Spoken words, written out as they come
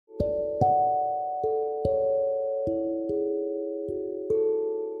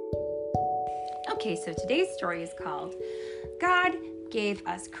Okay, so today's story is called God Gave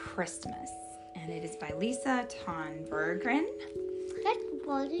Us Christmas, and it is by Lisa Tonbergren.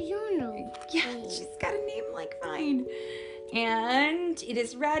 What do you know? Yeah, she's got a name like mine. And it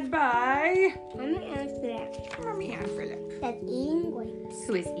is read by Mommy and Philip. Mommy and Philip. That's eating grapes.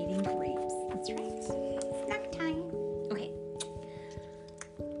 Who is eating grapes. That's right. Snack time. Okay.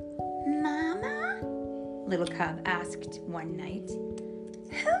 Mama, little cub asked one night,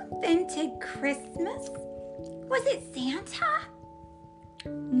 who invented Christmas? Was it Santa?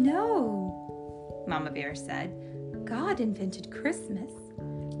 No, Mama Bear said. God invented Christmas.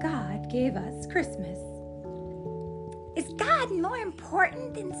 God gave us Christmas. Is God more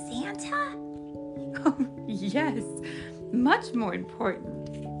important than Santa? Oh, yes, much more important,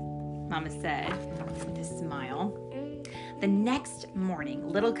 Mama said with a smile. The next morning,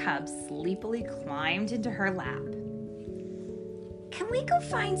 little cub sleepily climbed into her lap. Can we go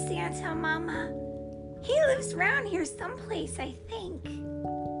find Santa, Mama? He lives around here someplace, I think.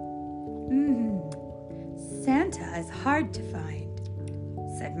 Santa is hard to find,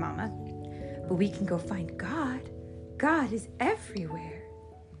 said Mama. But we can go find God. God is everywhere.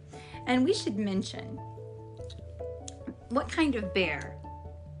 And we should mention, what kind of bear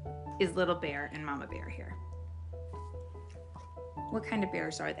is Little Bear and Mama Bear here? What kind of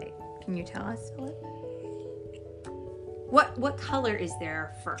bears are they? Can you tell us, Philip? What color is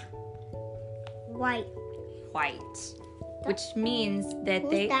their fur? White. White. Which means that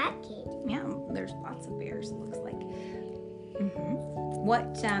Who's that kid? Yeah, there's lots of bears, it looks like.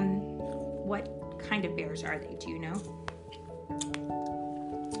 What kind of bears are they? Do you know?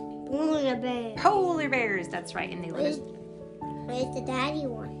 Polar bear. Polar bears, that's right. And they live. Where's the daddy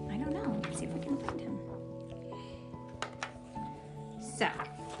one? I don't know. Let's see if we can find him. So,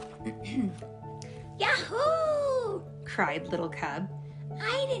 Yahoo! Cried little cub.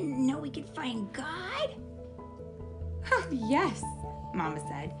 I didn't know we could find God. Oh, yes, Mama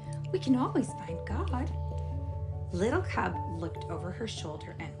said. We can always find God. Little cub looked over her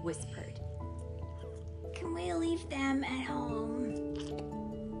shoulder and whispered, can we leave them at home?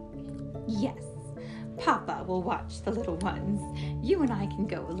 Yes, Papa will watch the little ones. You and I can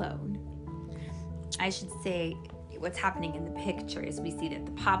go alone. I should say what's happening in the picture is we see that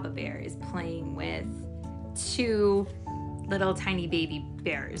the Papa Bear is playing with two little tiny baby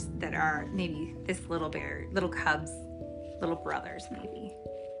bears that are maybe this little cub's little brothers maybe.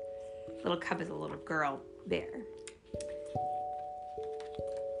 Little cub is a little girl bear.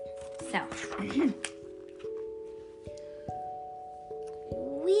 So,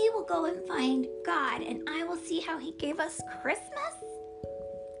 we will go and find God, and I will see how he gave us Christmas.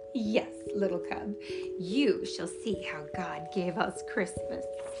 Yes, little cub, you shall see how God gave us Christmas.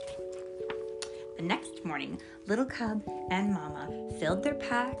 The next morning, little cub and Mama filled their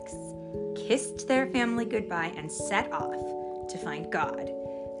packs, kissed their family goodbye, and set off to find God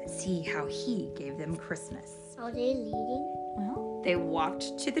and see how he gave them Christmas. Are they leading? Well, they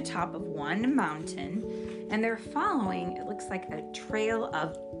walked to the top of one mountain, and they're following, it looks like a trail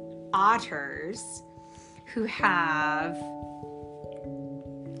of otters who have,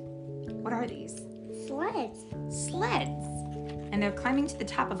 what are these? Sleds. And they're climbing to the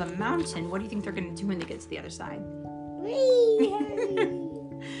top of a mountain. What do you think they're going to do when they get to the other side?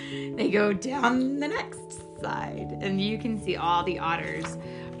 They go down the next side, and you can see all the otters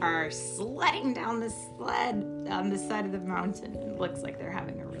are sledding down the sled on the side of the mountain. It looks like they're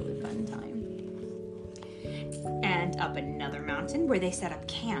having a really fun time. And up another mountain where they set up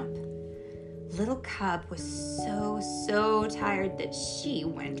camp. Little cub was so tired that she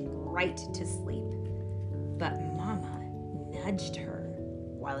went right to sleep. But Mama nudged her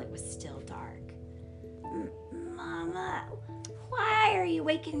while it was still dark. Mama, why are you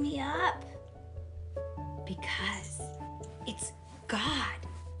waking me up? Because it's God,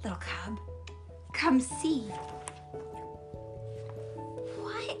 little cub. Come see.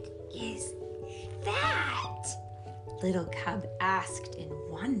 What is that? Little cub asked in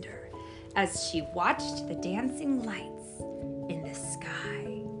wonder as she watched the dancing lights in the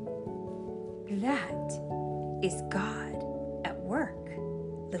sky. That is God at work,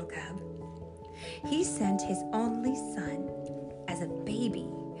 little cub. He sent his only son as a baby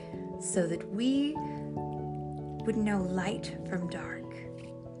so that we would know light from dark.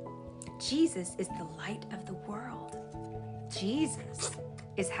 Jesus is the light of the world. Jesus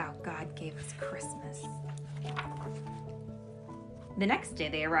is how God gave us Christmas. The next day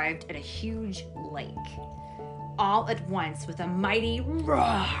they arrived at a huge lake. All at once, with a mighty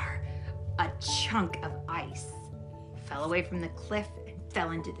roar, a chunk of ice fell away from the cliff and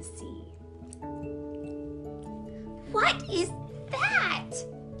fell into the sea. What is that?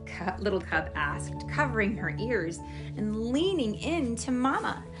 little cub asked, covering her ears and leaning into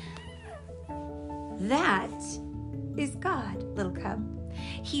Mama. That is God, little cub.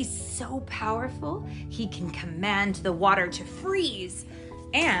 He's so powerful, he can command the water to freeze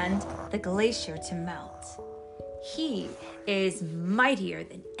and the glacier to melt. He is mightier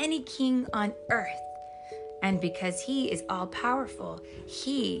than any king on earth. And because he is all powerful,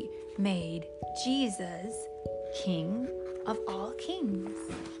 he made Jesus King of all kings.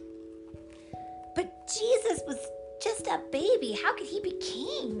 But Jesus was just a baby. How could he be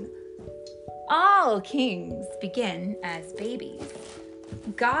king? All kings begin as babies.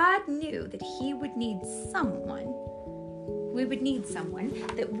 God knew that he would need someone. We would need someone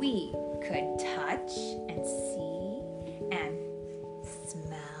that we could touch and see and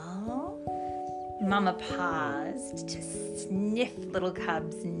smell. Mama paused to sniff little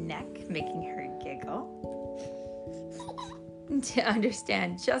cub's neck, making her giggle, to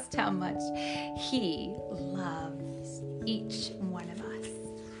understand just how much he loves each one of us.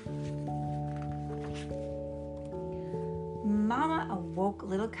 Mama awoke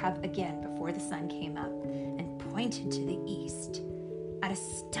little cub again before the sun came up and pointed to the east at a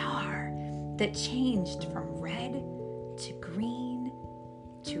star that changed from red to green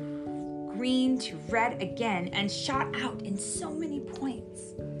to red again and shot out in so many points.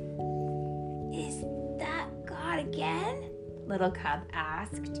 Is that God again? Little cub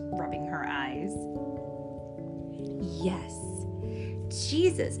asked, rubbing her eyes. Yes,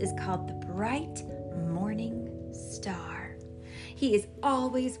 Jesus is called the bright morning star. He is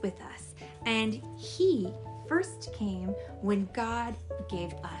always with us, and he first came when God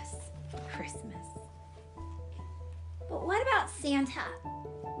gave us Christmas. But what about Santa?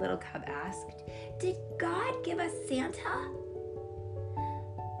 Little cub asked. Did God give us Santa?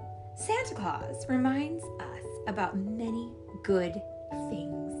 Santa Claus reminds us about many good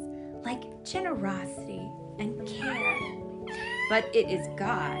things, like generosity and care. But it is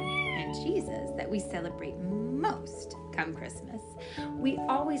God and Jesus that we celebrate most come Christmas. We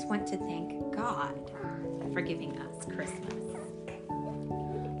always want to thank God for giving us Christmas.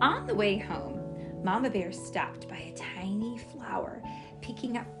 On the way home, Mama Bear stopped by a tiny flower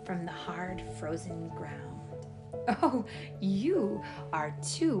peeking up from the hard, frozen ground. Oh, you are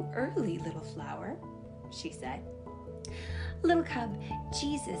too early, little flower, she said. Little cub,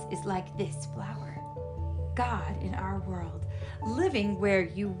 Jesus is like this flower. God in our world, living where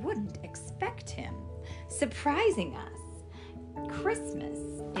you wouldn't expect him, surprising us. Christmas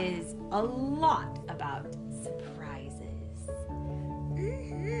is a lot about surprises.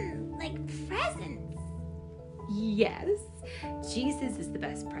 Like presents. Yes, Jesus is the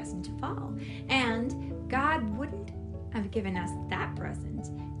best present of all, and God wouldn't have given us that present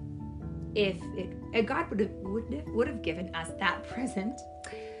if God would have given us that present,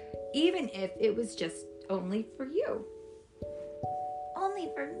 even if it was just only for you. Only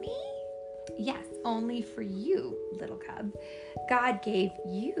for me? Yes, only for you, little cub. God gave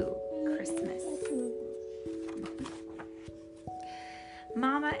you Christmas.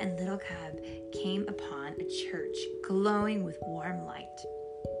 Mama and little cub came upon a church glowing with warm light.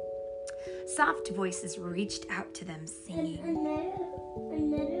 Soft voices reached out to them singing.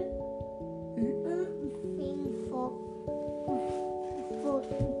 Another thing for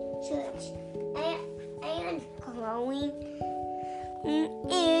church and glowing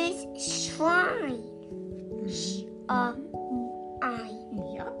is shrine.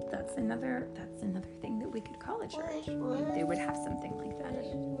 Yup, that's another thing that we could call a church. They would have something like that.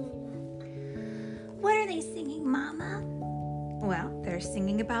 What are they singing, Mama? Well, they're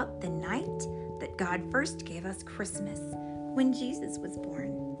singing about the night that God first gave us Christmas, when Jesus was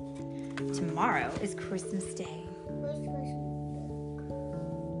born. Tomorrow is Christmas Day.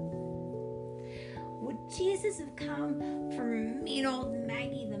 Would Jesus have come from mean old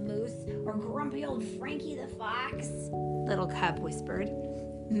Maggie the Moose or grumpy old Frankie the Fox? Little cub whispered.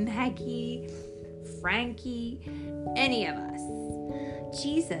 Maggie, Frankie, any of us.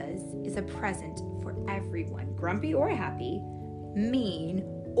 Jesus is a present for everyone, grumpy or happy, mean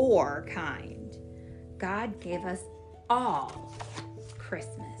or kind. God gave us all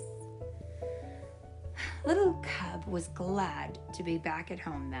Christmas. Little cub was glad to be back at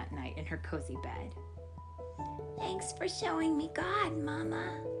home that night in her cozy bed. Thanks for showing me God,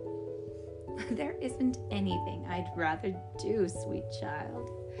 Mama. There isn't anything I'd rather do, sweet child,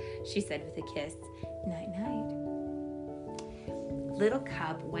 she said with a kiss. Night-night. Little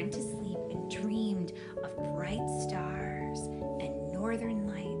cub went to sleep and dreamed of bright stars and northern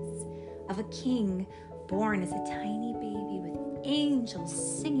lights, of a king born as a tiny baby with angels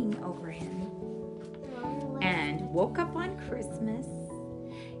singing over him, and woke up on Christmas.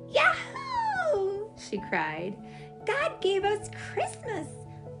 Yahoo! She cried. God gave us Christmas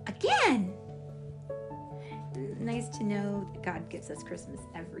again. Nice to know that God gives us Christmas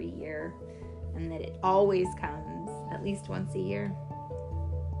every year and that it always comes at least once a year.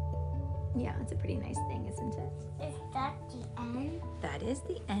 Yeah, it's a pretty nice thing, isn't it? Is that the end? That is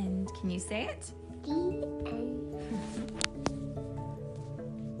the end. Can you say it? The end.